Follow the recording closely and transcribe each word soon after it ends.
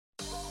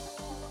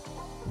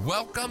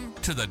Welcome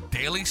to the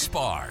Daily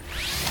Spark,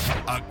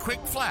 a quick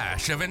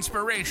flash of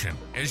inspiration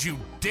as you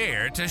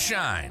dare to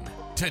shine.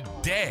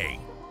 Today,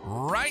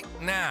 right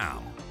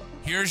now.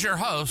 Here's your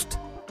host,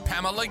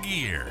 Pamela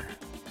Gear.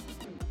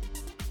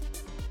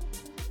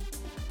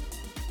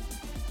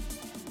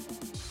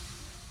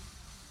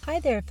 Hi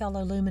there,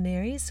 fellow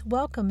luminaries.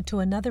 Welcome to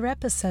another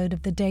episode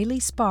of the Daily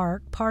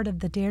Spark, part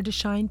of the Dare to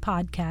Shine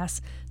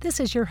podcast.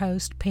 This is your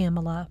host,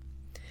 Pamela.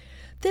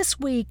 This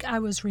week, I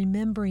was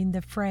remembering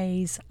the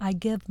phrase, I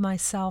give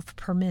myself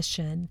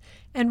permission,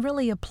 and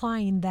really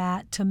applying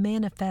that to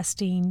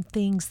manifesting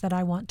things that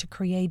I want to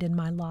create in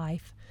my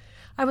life.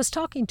 I was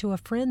talking to a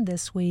friend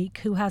this week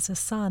who has a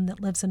son that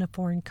lives in a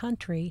foreign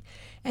country,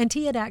 and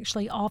he had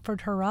actually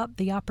offered her up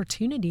the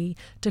opportunity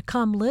to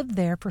come live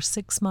there for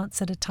 6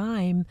 months at a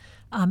time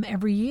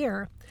every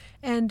year.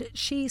 And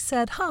she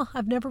said,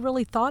 I've never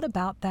really thought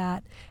about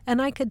that.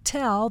 And I could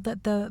tell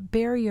that the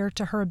barrier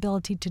to her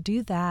ability to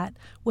do that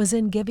was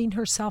in giving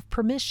herself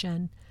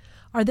permission.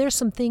 Are there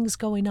some things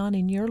going on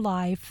in your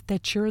life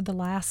that you're the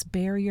last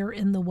barrier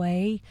in the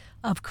way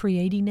of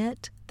creating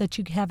it, that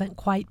you haven't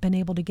quite been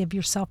able to give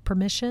yourself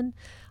permission?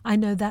 I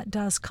know that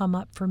does come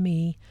up for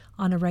me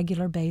on a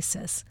regular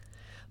basis.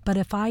 But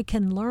if I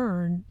can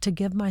learn to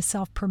give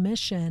myself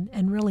permission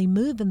and really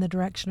move in the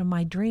direction of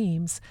my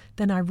dreams,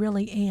 then I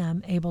really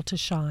am able to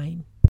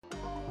shine.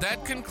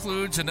 That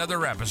concludes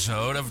another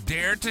episode of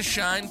Dare to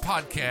Shine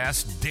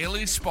Podcast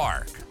Daily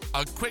Spark,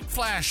 a quick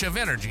flash of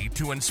energy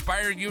to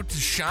inspire you to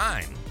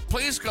shine.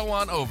 Please go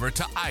on over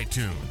to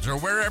iTunes or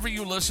wherever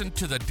you listen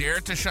to the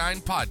Dare to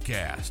Shine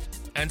podcast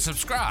and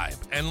subscribe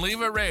and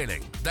leave a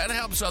rating. That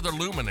helps other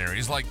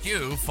luminaries like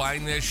you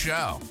find this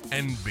show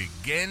and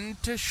begin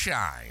to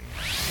shine.